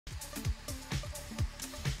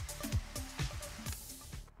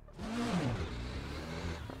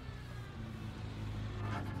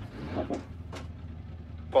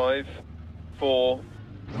5, 4,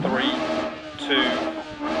 3, 2, 1,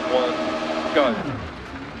 go.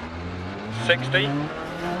 60,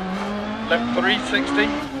 left 3, 60,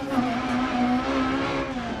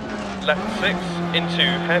 left 6, into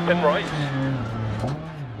hairpin right.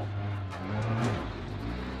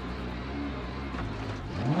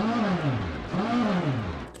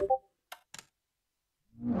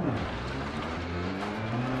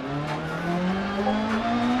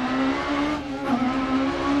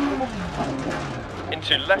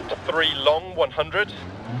 Into left 3 long 100.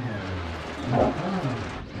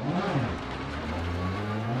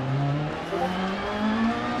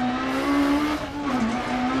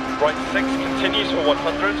 Right 6 continues for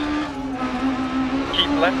 100. Keep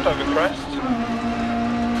left over crest.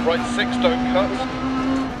 Right 6 don't cut.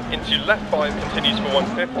 Into left 5 continues for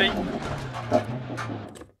 150.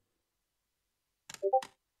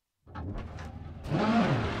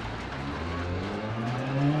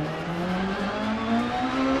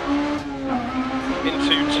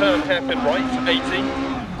 Into turn hairpin right 80.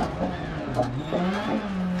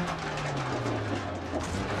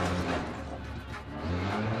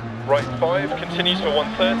 Right 5 continues for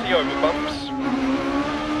 130 over bumps.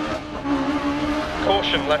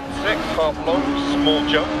 Caution left 6 half long, small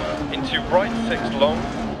jump. Into right 6 long.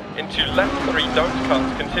 Into left 3 don't cut,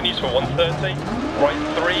 continues for 130. Right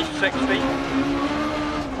 3 60.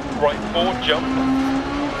 Right 4 jump.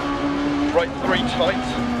 Right 3 tight.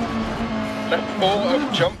 Left 4 over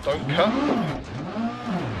jump, don't cut.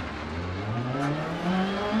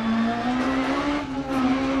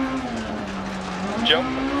 Jump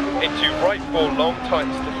into right 4 long,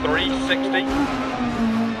 tights to 3, 60.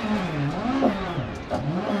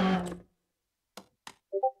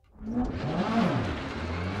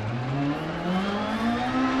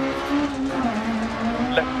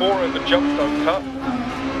 Left 4 over jump, don't cut.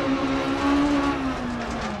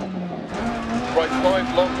 Right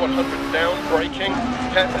 5 long, 100 down, braking,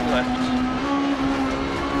 hairpin left.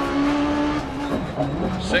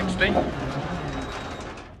 60.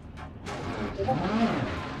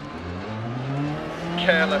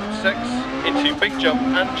 Care left 6, into big jump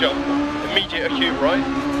and jump, immediate acute right.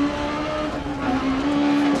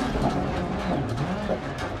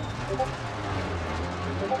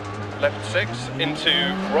 Left 6, into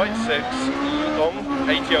right 6, long,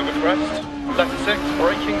 80 over crest. Left 6,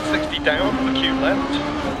 braking, 60 down, acute left.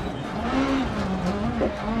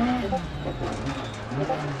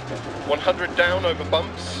 100 down over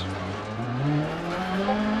bumps.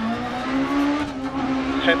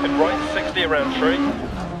 Hairpin right, 60 around tree.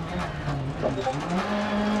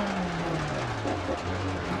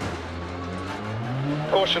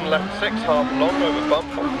 Caution left 6, half long over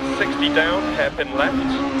bump. 60 down, hairpin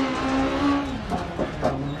left.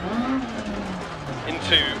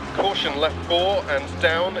 Into caution left 4 and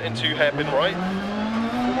down into hairpin right.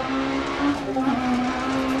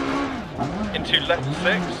 Into left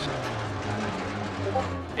 6.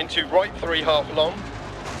 Into right 3 half long.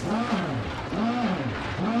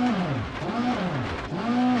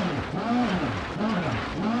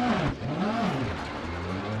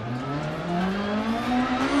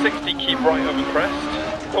 Keep right over crest.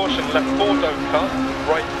 Caution left 4 don't cut.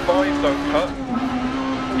 Right 5 don't cut.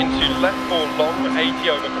 Into left 4 long, 80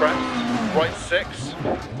 over crest. Right 6.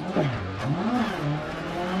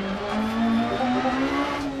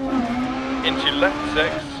 Into left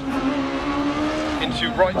 6. Into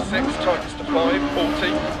right 6 tights to 5,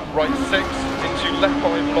 40. Right 6. Into left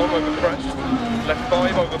 5 long over crest. Left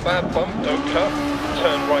 5 over bad bump, don't cut.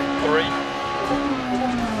 Turn right 3.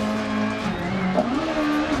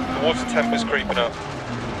 Water temp is creeping up.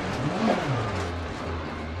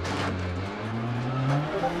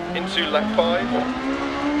 Into left 5.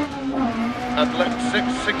 And left 6,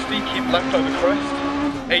 60, keep left over crest.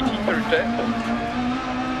 80 through dip.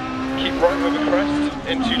 Keep right over crest.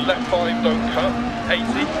 Into left 5, don't cut. 80.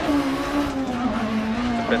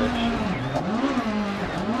 To finish.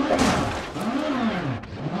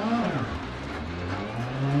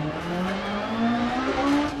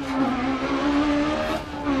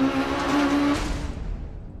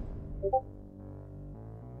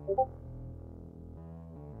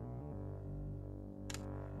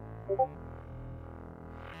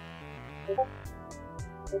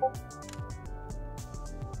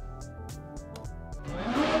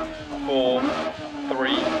 Four,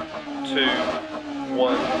 3, 2,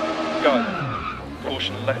 1, go.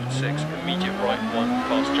 Caution left 6, immediate right 1,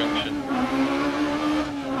 past junction.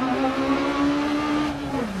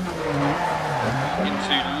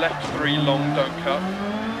 Into left 3 long, don't cut.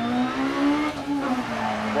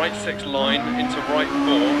 Right 6 line, into right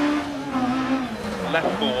 4.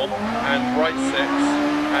 Left 4 and right 6.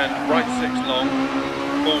 and right 6 long,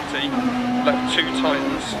 40, left 2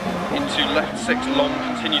 tightens, into left 6 long,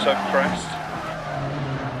 continues over crest,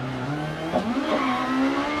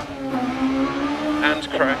 and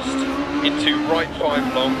crest, into right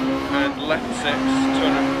 5 long, and left 6,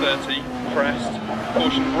 230, crest,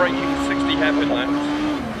 caution braking 60 hairpin left,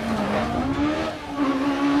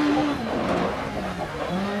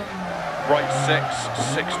 right 6,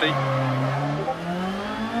 60,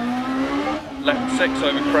 left 6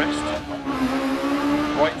 over crest,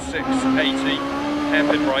 right 6, 80,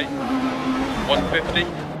 hairpin right, 150,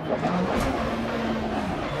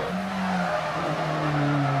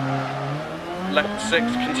 left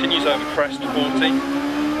 6 continues over crest, 40,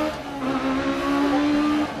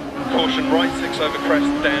 caution right 6 over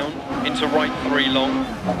crest down, into right 3 long,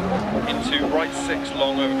 into right 6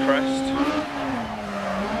 long over crest,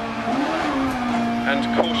 and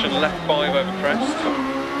caution left 5 over crest,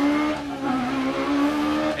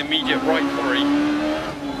 immediate right 3,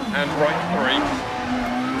 and right 3,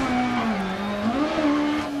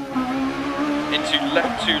 into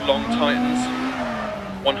left 2 long tightens,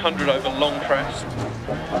 100 over long crest,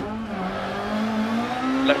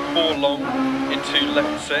 left 4 long, into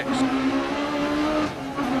left 6,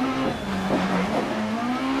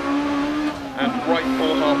 and right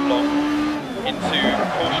 4 half long, into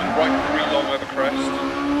caution right 3 long over crest,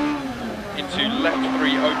 into left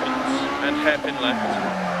 3 opens, and hairpin left,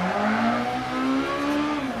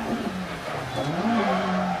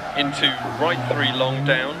 into right 3 long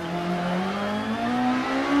down,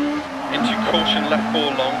 into caution left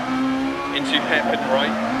 4 long, into hairpin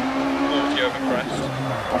right, 40 over crest,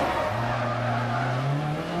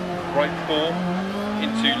 right 4,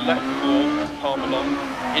 into left 4, half long,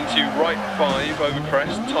 into right 5 over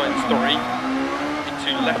crest, times 3,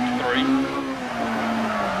 into left 3,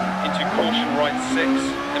 into caution right 6,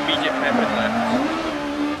 immediate hairpin left,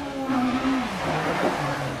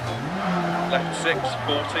 left 6,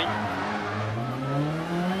 40,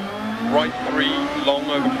 right 3 long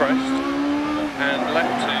over crest, and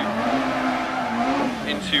left 2,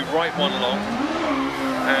 into right 1 long,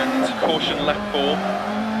 and caution left 4,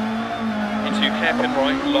 into hairpin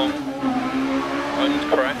right long, and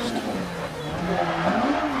crest,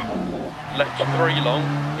 left 3 long,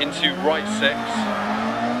 into right 6,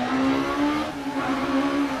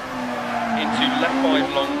 into left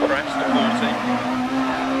 5 long crest, 40,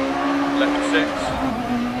 left 6,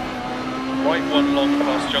 right 1 long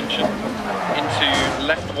past junction, into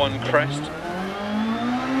left 1 crest,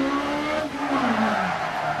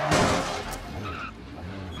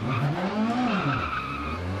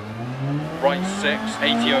 right 6,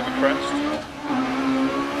 80 over crest,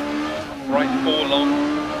 right 4 long,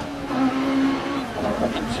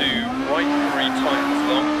 into right 3 tightens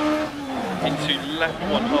long, into left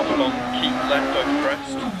 1 half long, keep left over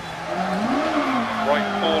crest, right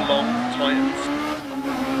 4 long, tightens,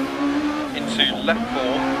 into left 4,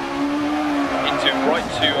 into right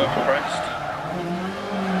 2 over crest,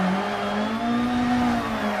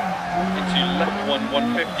 into left 1,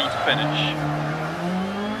 150 to finish,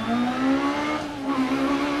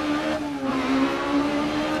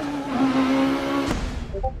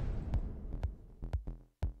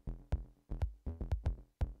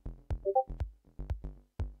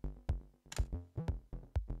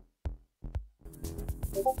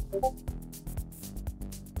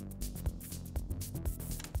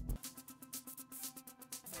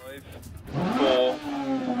 Five, 4,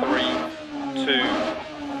 3, 2,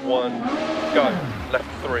 1, go.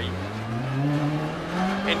 Left 3.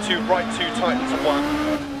 Into right 2 tightens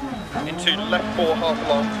 1. Into left 4 half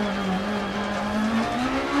long.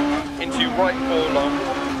 Into right 4 long.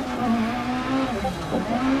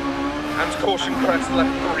 And caution crest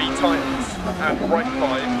left 3 tightens and right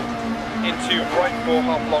 5. Into right 4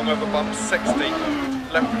 half long over bump 60.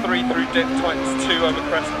 Left 3 through dip tightens 2 over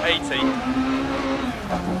crest 80.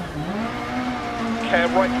 Care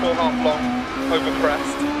right 4 half long over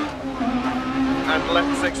crest, and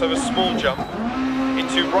left 6 over small jump,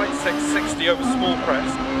 into right 6, 60 over small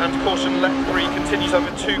crest, and caution left 3 continues over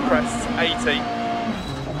 2 crests, 80.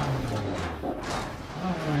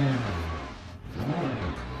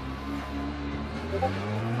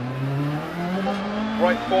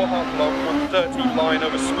 Right 4 half long, 130 line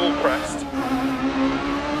over small crest.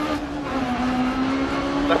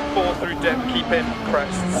 Left 4 through dip, keep in,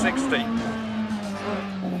 crest, 60.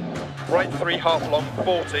 Right 3 half long,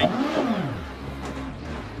 40.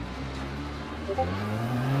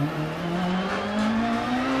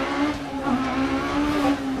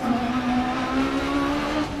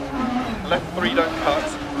 Left 3 don't cut,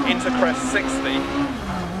 into crest 60.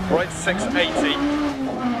 Right 6, 80.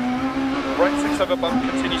 right 6 over bump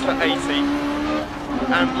continues for 80,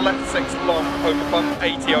 and left 6 long over bump,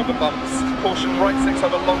 80 over bumps. Caution right 6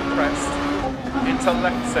 over long crest, into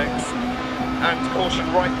left 6, and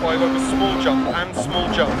caution right 5 over small jump and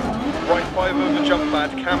small jump. Right 5 over jump bad,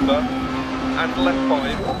 camber, and left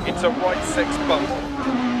 5 into right 6 bump.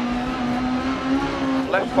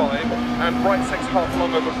 Left 5 and right 6 half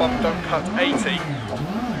long over bump, don't cut, 80.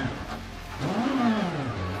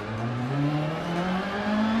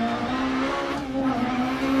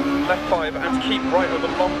 Left 5 and keep right over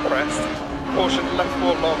long crest. Caution left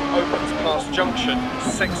 4 long opens past junction,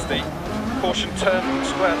 60. Caution turn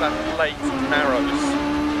square left late, narrows,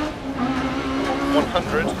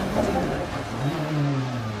 100.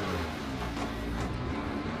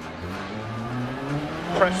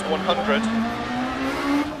 Crest 100.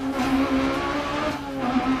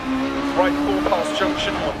 Right 4 past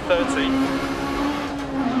junction, 130.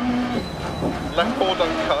 Left 4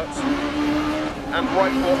 don't cut. And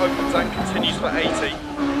right 4 opens and continues for 80.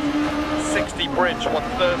 60 bridge,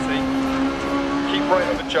 130. Keep right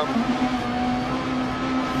over jump.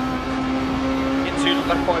 Into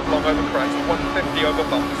left 5 long over crest, 150 over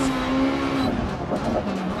bumps.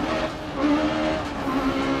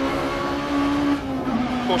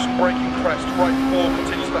 Caution braking crest, right 4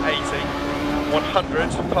 continues for 80.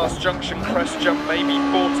 100, past junction, crest jump maybe,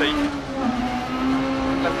 40.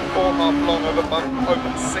 Left 4 half long over bump,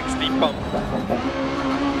 open 60 bump.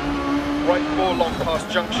 Right 4 long past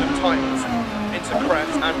junction, tightens into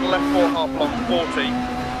crest, and left 4 half long, 40.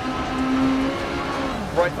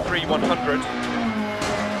 Right 3, 100.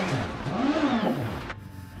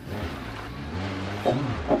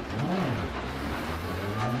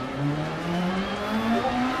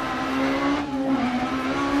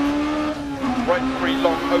 Right 3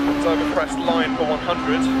 long opens over crest line for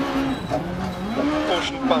 100.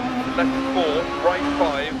 Caution bump, left 4, right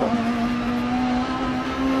 5.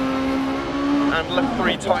 And left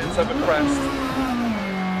 3 tightens over crest.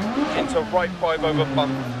 Into right 5 over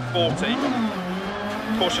bump, 40.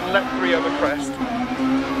 Caution left 3 over crest.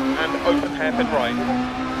 And open hairpin right.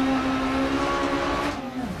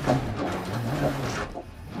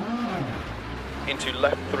 Into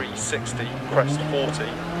left 3, 60, crest 40.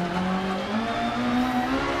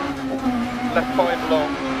 Left 5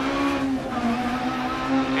 long,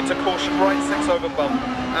 into caution right 6 over bump,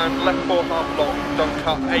 and left 4 half long, don't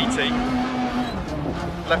cut, 80.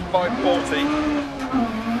 Left 5, 40,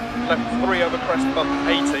 left 3 over crest bump,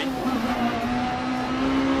 80.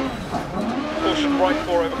 Caution right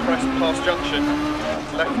 4 over crest past junction,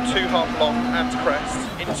 left 2 half long and crest,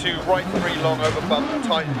 into right 3 long over bump,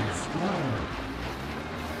 tightens.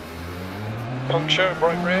 Puncture,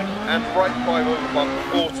 right rear, and right 5 over bump,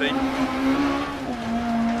 40.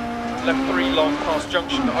 Left 3 long past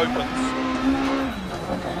junction, opens.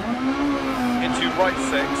 Into right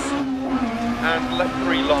 6, and left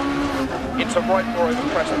 3 long. Into right 4 over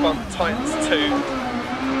crest bump, tightens 2.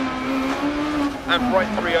 And right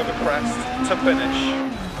 3 over crest to finish.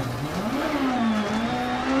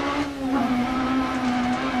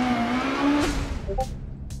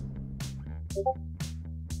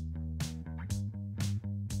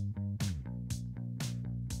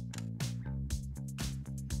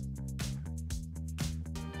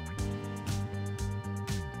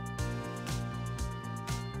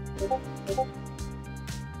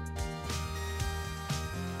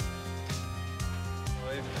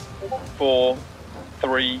 Five, 4,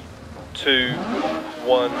 3, 2,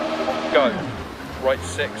 1, go. Right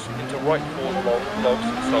 6 into right 4 long, logs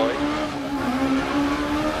inside.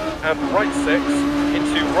 And right 6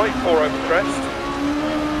 into right 4 over crest.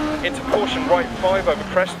 Into caution right 5 over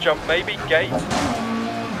crest, jump maybe, gate.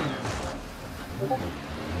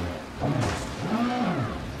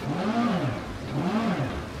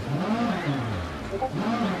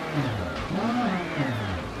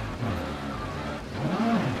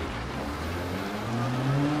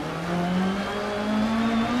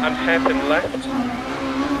 And hairpin left,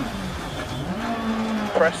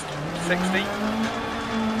 crest 60,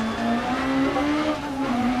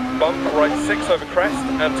 bump right 6 over crest,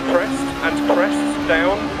 and crest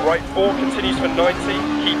down, right 4 continues for 90,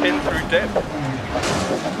 keep in through dip.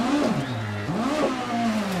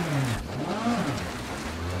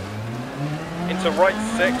 Into right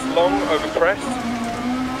 6, long over crest,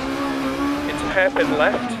 into hairpin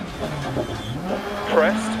left,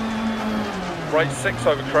 crest, right 6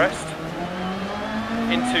 over crest,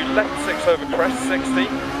 into left 6 over crest, 60,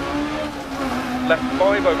 left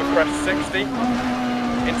 5 over crest, 60,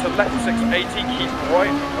 into left 6, 80, keep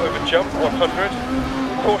right over jump, 100,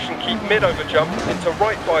 caution, keep mid over jump, into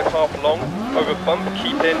right 5 half long, over bump,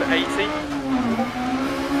 keep in, 80,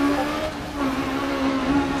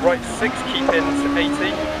 right 6, keep in to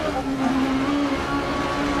 80.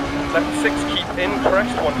 Left 6, keep in,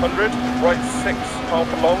 crest 100. Right 6, half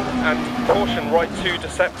long, and caution, right 2,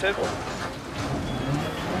 deceptive.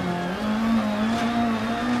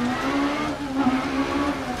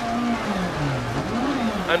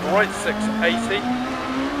 And right 6, 80.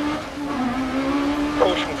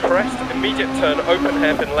 Caution, crest, immediate turn, open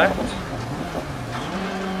hairpin left.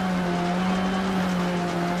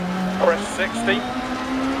 Crest 60.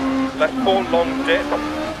 Left 4, long dip.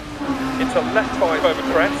 Into left 5 over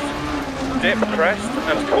crest. Dip, crest,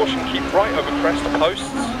 and caution, keep right over crest,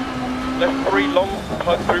 posts. Left 3, long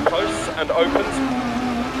through posts and opens.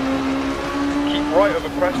 Keep right over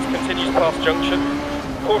crest, continues past junction.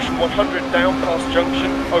 Caution 100 down past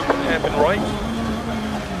junction, open hairpin right.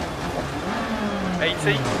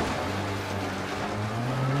 80.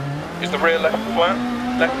 Is the rear left flat?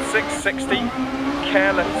 Left 6, 60.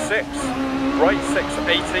 Care left 6. Right 6,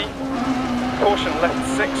 80. Caution left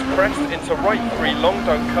 6, crest into right 3, long,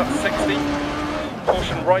 don't cut, 60.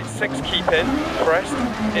 Caution right 6, keep in, crest,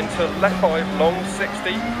 into left 5, long,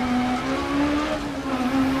 60.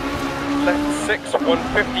 Left 6,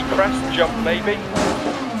 150, crest, jump maybe.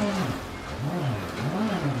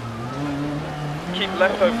 Keep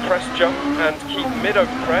left over crest, jump, and keep mid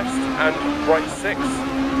over crest, and right 6.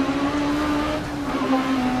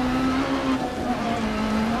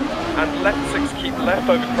 And left 6, keep left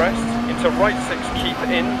over crest, into right 6, keep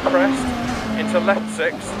in, crest, into left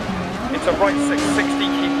 6, into right 6, 60,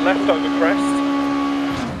 keep left over crest.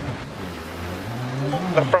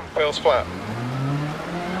 The front feels flat.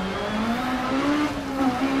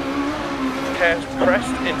 Care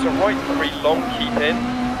crest, into right 3, long, keep in,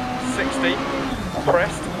 60,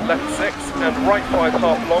 crest, left 6, and right 5,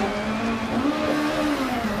 half long.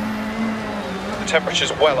 The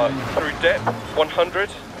temperature's well up. Through dip, 100.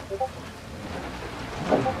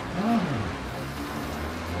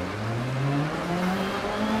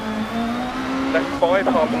 Left 5,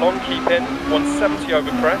 half long, keep in, 170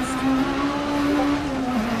 over crest.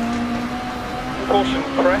 Caution,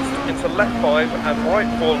 crest, into left 5 and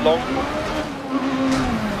right 4 long.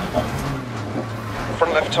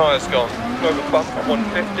 Front left tyre's gone. Over bump,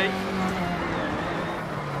 150.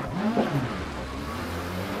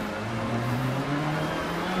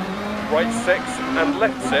 Right 6 and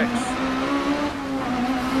left 6.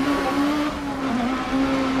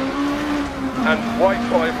 And right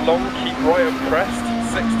 5 long, keep right over crest,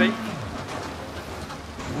 60.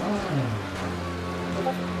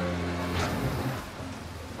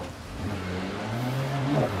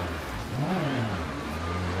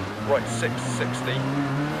 Right 6, 60.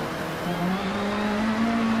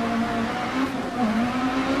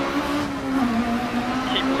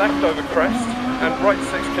 Keep left over crest, and right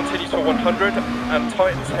 6 continues to 100, and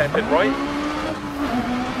tightens hairpin right.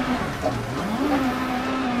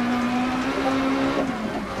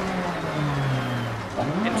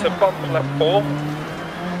 Into bump left 4,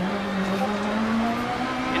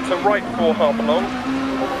 into right 4 half long,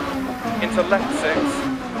 into left 6,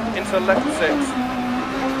 into left 6,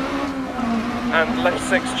 and left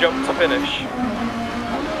 6 jump to finish.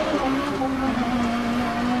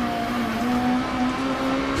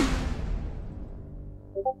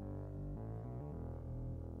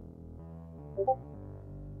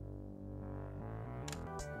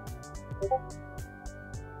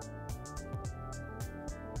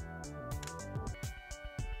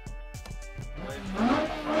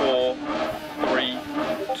 Four, three,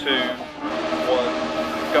 two, one,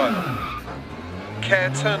 go. Care,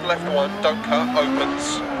 turn left 1, don't cut,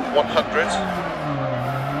 opens, 100.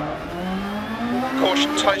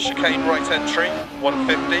 Caution, tight chicane, right entry,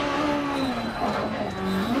 150.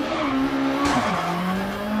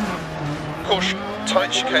 Caution,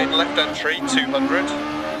 tight chicane, left entry, 200.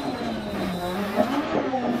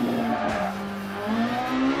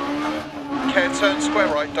 Care, turn square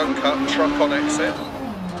right, don't cut, truck on exit.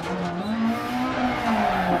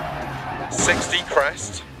 60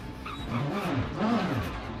 crest.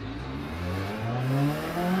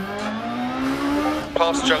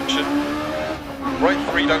 Past junction. Right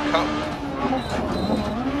 3, don't cut.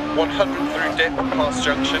 100 through dip, past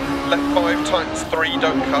junction. Left 5 tightens 3,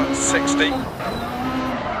 don't cut, 60.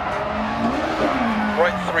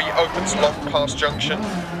 Right 3 opens long, past junction.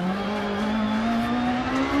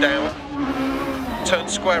 Down. Turn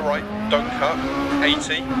square right, don't cut,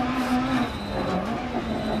 80.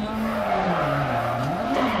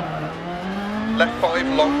 Left 5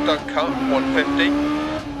 long, don't cut, 150.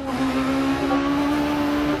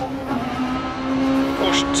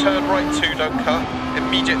 Caution, turn right 2, don't cut.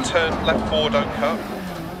 Immediate turn left 4, don't cut.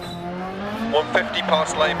 150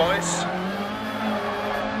 past laybys.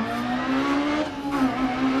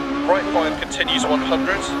 right 5 continues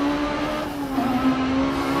 100.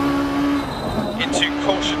 Into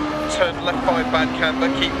caution, turn left 5 bad camber,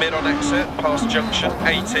 keep mid on exit, past junction,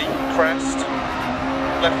 80, crest.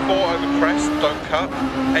 Left 4 over crest, don't cut,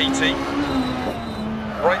 80.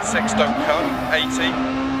 Right 6, don't cut, 80.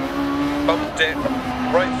 Bump dip,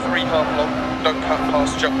 right 3 half long, don't cut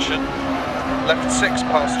past junction. Left 6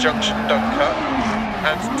 past junction, don't cut.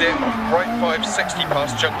 And dip, right 5, 60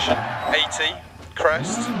 past junction, 80,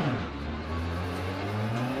 crest.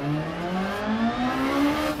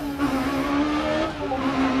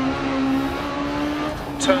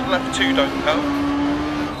 Turn left 2, don't cut,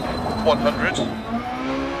 100.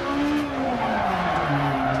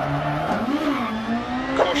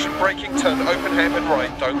 Caution braking, turn open hairpin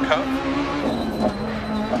right, don't cut.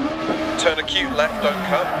 Turn acute left, don't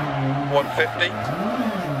cut, 150.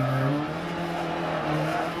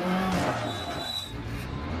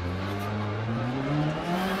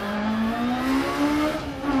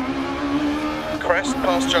 Crest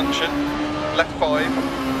past junction, left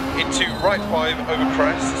 5. Into right 5 over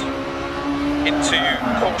crest, into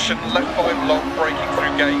caution left 5 long, braking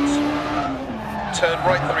through gate, turn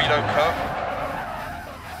right 3 don't cut,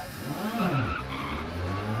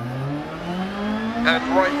 and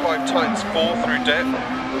right 5 times 4 through dip,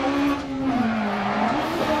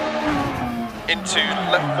 into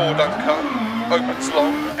left 4 don't cut, opens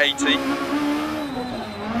long, 80,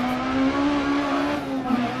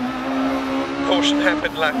 caution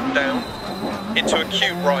hairpin left down, into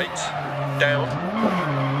acute right, down,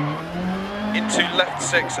 into left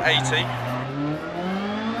 6, 80,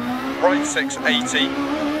 right 6, 80,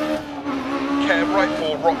 care right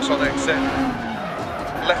 4, rocks on exit,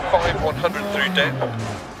 left 5, 100 through dip,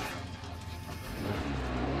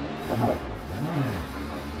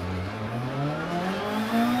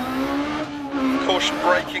 caution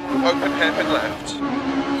braking, open hairpin left,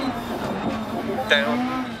 down,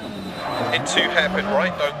 into hairpin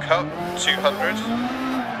right, don't cut, 200.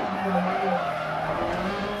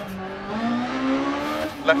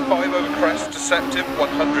 Left 5 over crest, deceptive,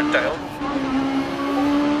 100 down.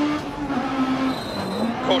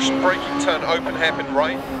 Caution braking, turn open hairpin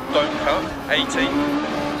right, don't cut, 80.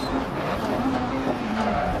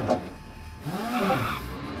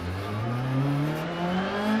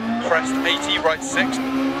 Crest 80, right 6,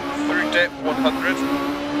 through dip,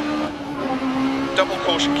 100. Double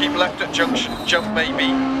caution, keep left at junction, jump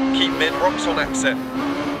maybe, keep mid, rocks on exit.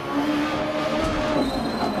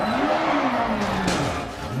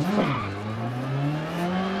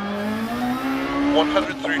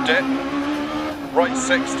 .100 through dip, right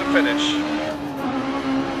 6 to finish.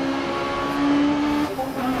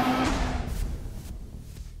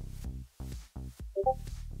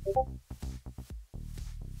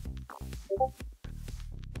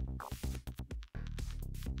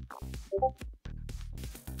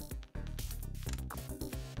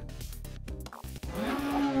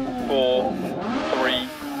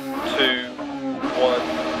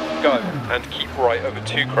 Go, and keep right over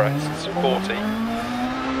 2 crests, 40.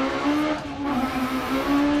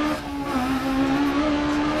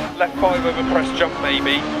 Left 5 over crest, jump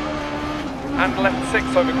maybe, and left 6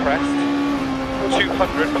 over crest,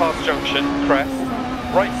 200 past junction, crest,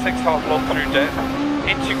 right 6 half long through dip,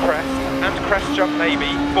 into crest, and crest jump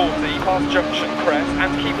maybe, 40 past junction, crest,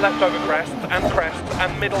 and keep left over crest,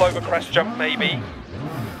 and middle over crest jump maybe.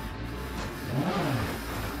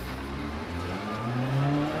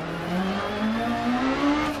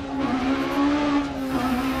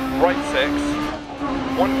 Right 6,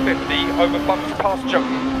 150 over bumps past jump,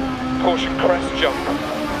 caution crest jump,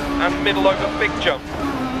 and middle over big jump,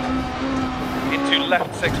 into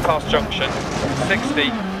left 6 past junction,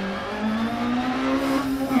 60,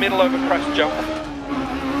 middle over crest jump,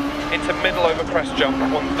 into middle over crest jump,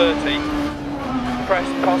 130,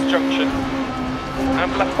 crest past junction,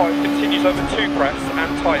 and left 5 continues over 2 crests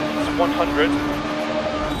and tightens, 100,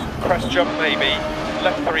 crest jump maybe,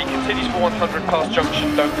 left 3 continues for 100 past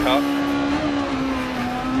junction, don't cut.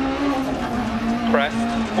 Crest,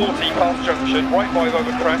 40 past junction, right 5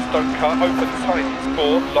 over crest, don't cut, opens, tightens,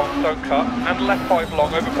 4, long, don't cut, and left 5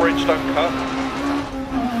 long over bridge, don't cut.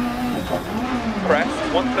 Crest,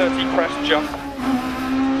 130 crest, jump.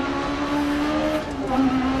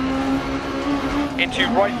 Into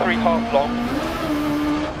right 3 half long.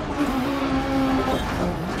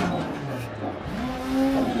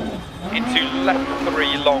 Into left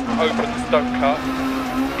 3 long, opens, don't cut.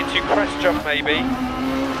 Into crest jump maybe.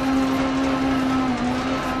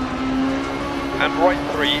 And right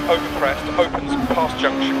 3 over crest, opens past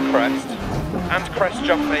junction, crest. And crest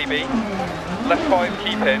jump maybe. Left 5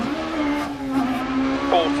 keep in.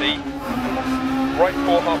 40. right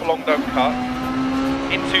 4 half long don't cut,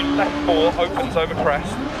 into left 4 opens over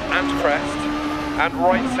crest, and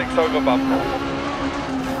right 6 over bump.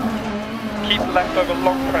 Keep left over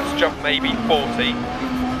long crest jump maybe 40,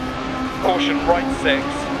 caution right 6,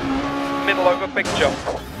 middle over big jump,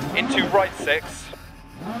 into right 6,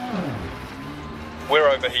 we're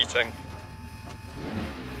overheating.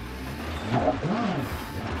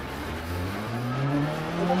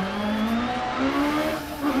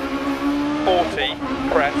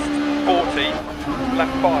 Crest, 40,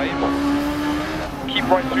 left 5, keep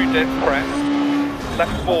right through dip, crest,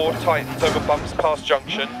 left 4 tightens over bumps past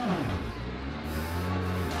junction,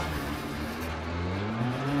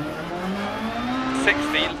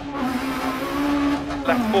 60,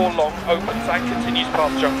 left 4 long, opens and continues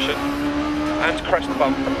past junction, and crest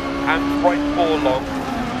bump, and right 4 long,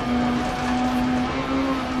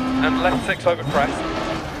 and left 6 over crest,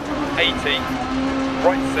 80,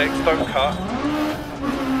 right 6, don't cut,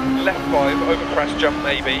 left 5 over crest jump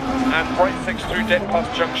maybe, and right 6 through dip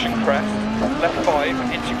past junction crest, left 5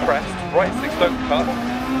 into crest, right 6 don't cut,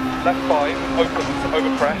 left 5 opens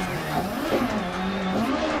over crest,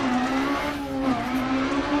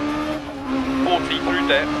 40 through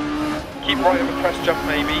dip, keep right over crest jump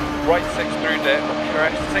maybe, right 6 through dip,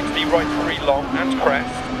 crest, 60 right 3 long and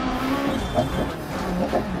crest,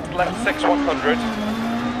 left 6 100,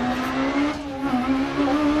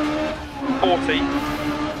 40,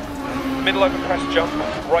 middle over crest jump,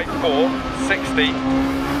 right 4, 60,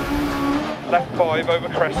 left 5 over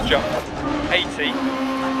crest jump, 80,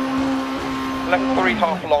 left 3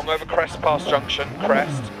 half long over crest past junction,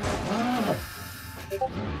 crest,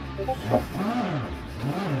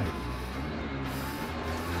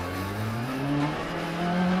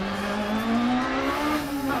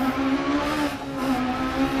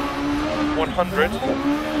 .100,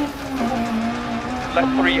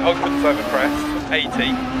 left 3 opens over crest,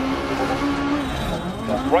 80,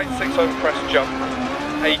 right 6 over crest jump,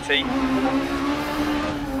 80,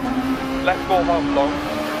 left 4 half long,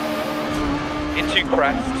 into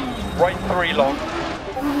crest, right 3 long,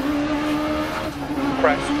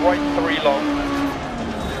 crest, right 3 long,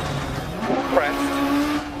 crest,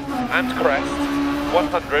 and crest,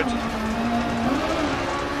 100,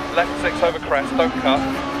 left 6 over crest, don't cut,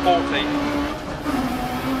 40,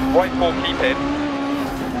 right 4 keep in,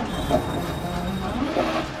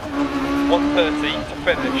 130 to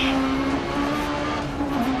finish.